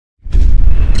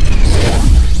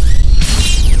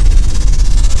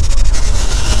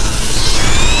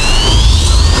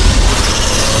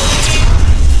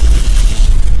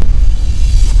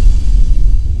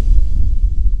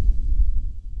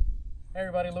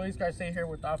everybody, Luis Garcia here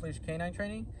with Off Leash Canine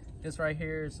Training. This right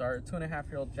here is our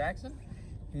 2.5-year-old Jackson.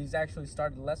 He's actually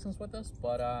started lessons with us,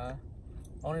 but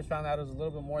owners found out it was a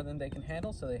little bit more than they can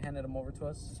handle, so they handed him over to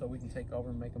us so we can take over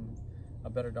and make him a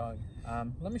better dog.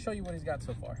 Let me show you what he's got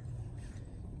so far.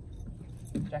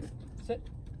 Jackson, sit,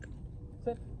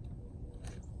 sit,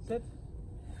 sit,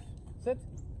 sit.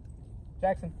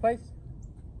 Jackson, place,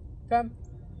 come,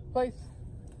 place,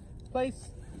 place.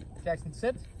 Jackson,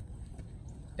 sit,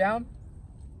 down,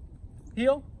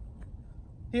 heel,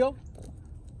 heel.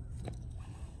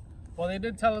 Well, they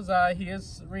did tell us he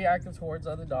is reactive towards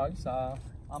other dogs. I'm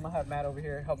gonna have Matt over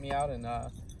here help me out and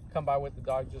come by with the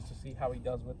dog just to see how he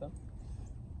does with them.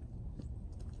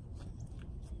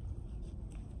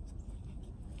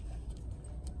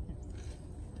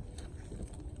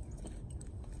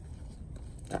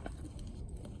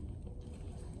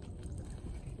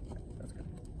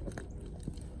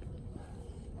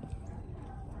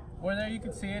 Well, there you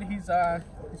can see it. He's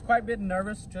quite a bit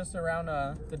nervous just around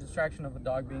the distraction of a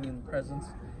dog being in the presence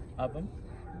of him.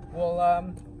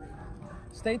 We'll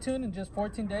stay tuned in just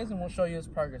 14 days and we'll show you his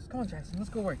progress. Come on, Jackson,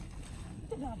 let's go work.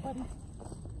 Good job, buddy.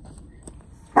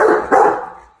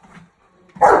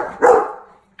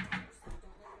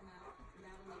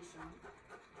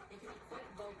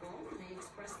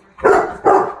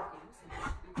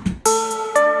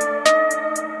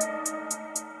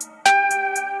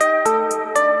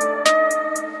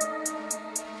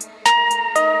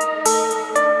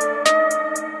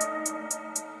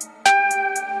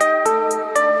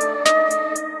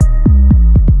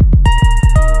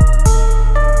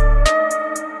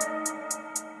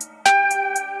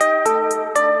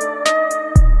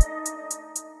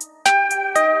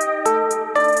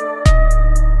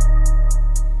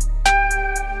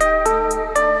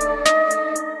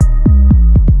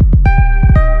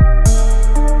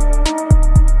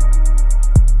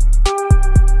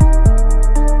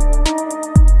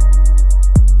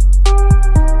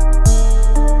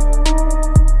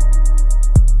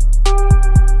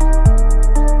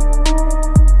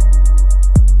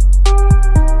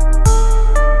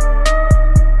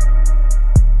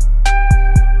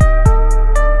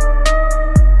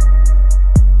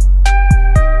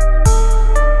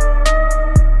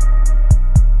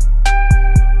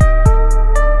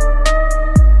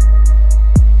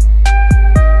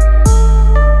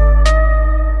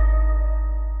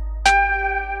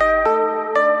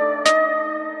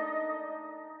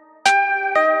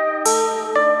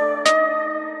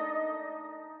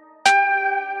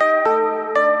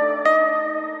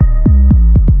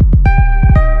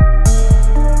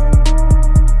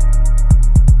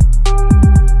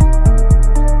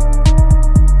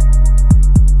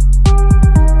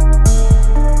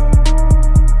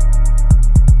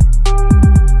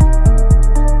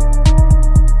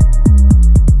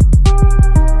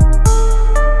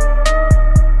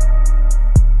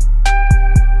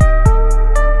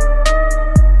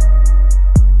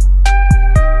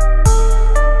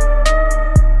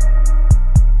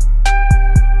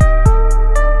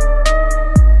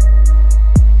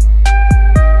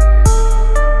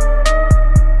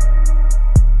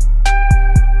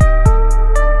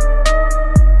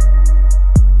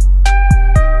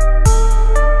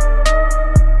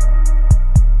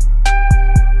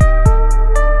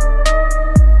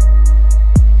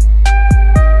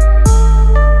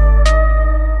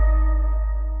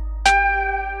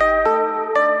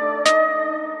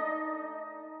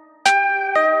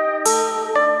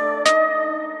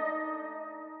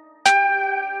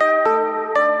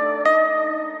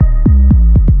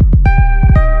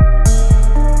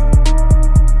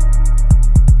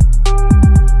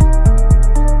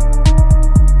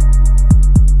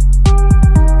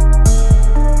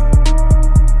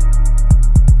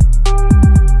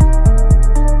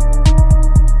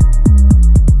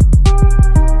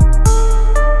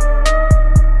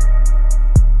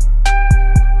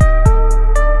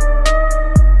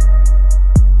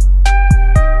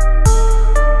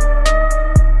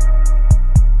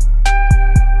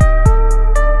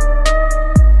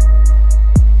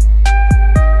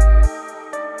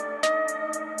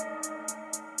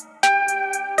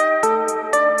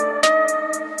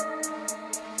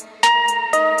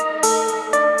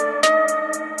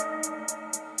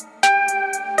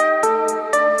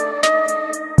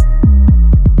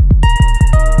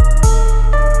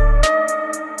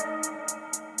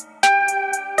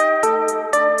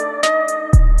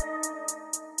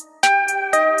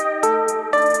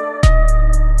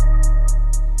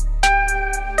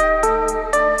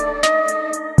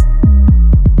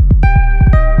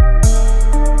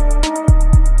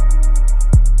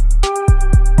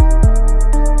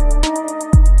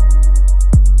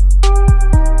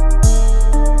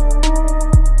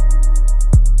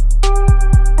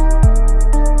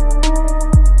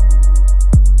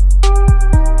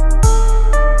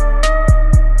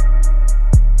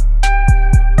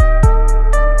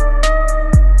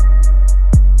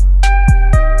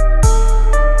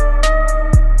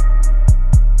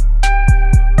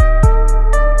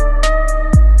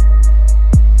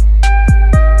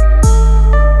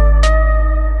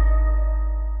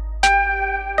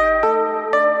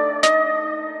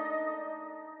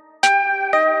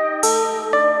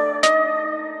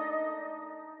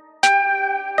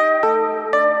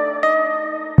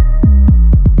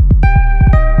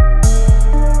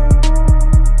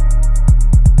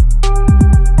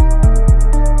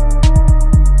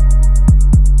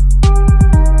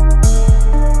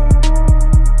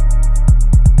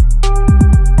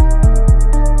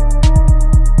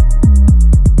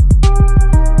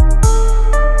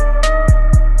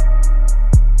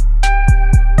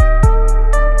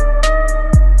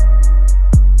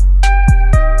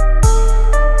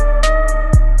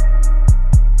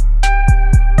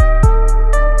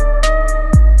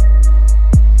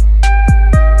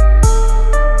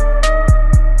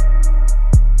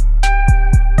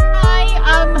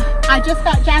 just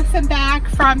got Jackson back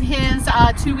from his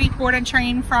 2-week board and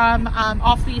train from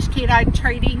off-leash canine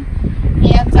training,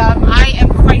 and I am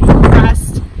quite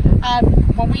impressed.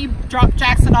 When we dropped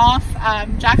Jackson off,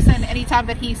 Jackson, anytime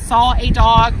that he saw a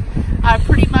dog,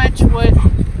 pretty much would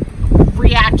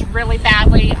react really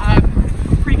badly.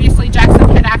 Previously, Jackson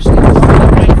had actually pulled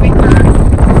my finger